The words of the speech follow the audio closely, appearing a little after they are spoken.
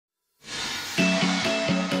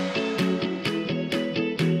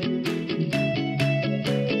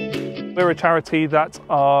We're a charity that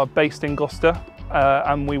are based in Gloucester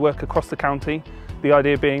and we work across the county. The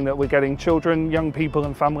idea being that we're getting children, young people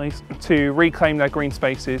and families to reclaim their green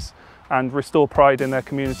spaces and restore pride in their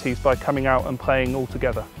communities by coming out and playing all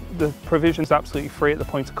together. The provision is absolutely free at the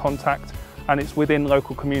point of contact and it's within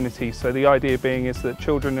local communities. So the idea being is that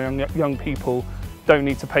children and young people don't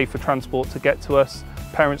need to pay for transport to get to us,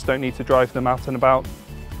 parents don't need to drive them out and about.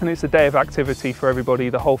 And it's a day of activity for everybody.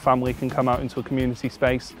 The whole family can come out into a community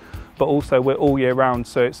space, but also we're all year round,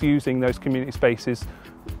 so it's using those community spaces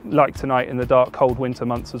like tonight in the dark, cold winter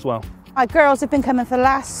months as well. Our girls have been coming for the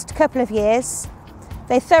last couple of years.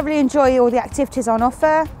 They thoroughly enjoy all the activities on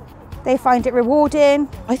offer. They find it rewarding.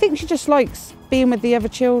 I think she just likes being with the other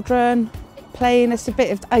children, playing. It's a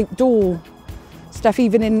bit of outdoor stuff,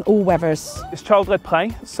 even in all weathers. It's child-led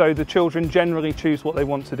play, so the children generally choose what they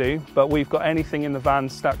want to do, but we've got anything in the van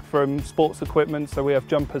stacked from sports equipment, so we have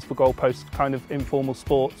jumpers for goalposts, kind of informal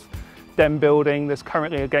sports, den building, there's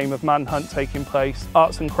currently a game of manhunt taking place,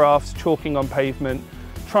 arts and crafts, chalking on pavement,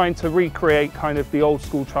 trying to recreate kind of the old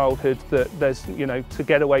school childhood that there's, you know, to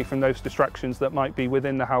get away from those distractions that might be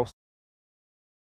within the house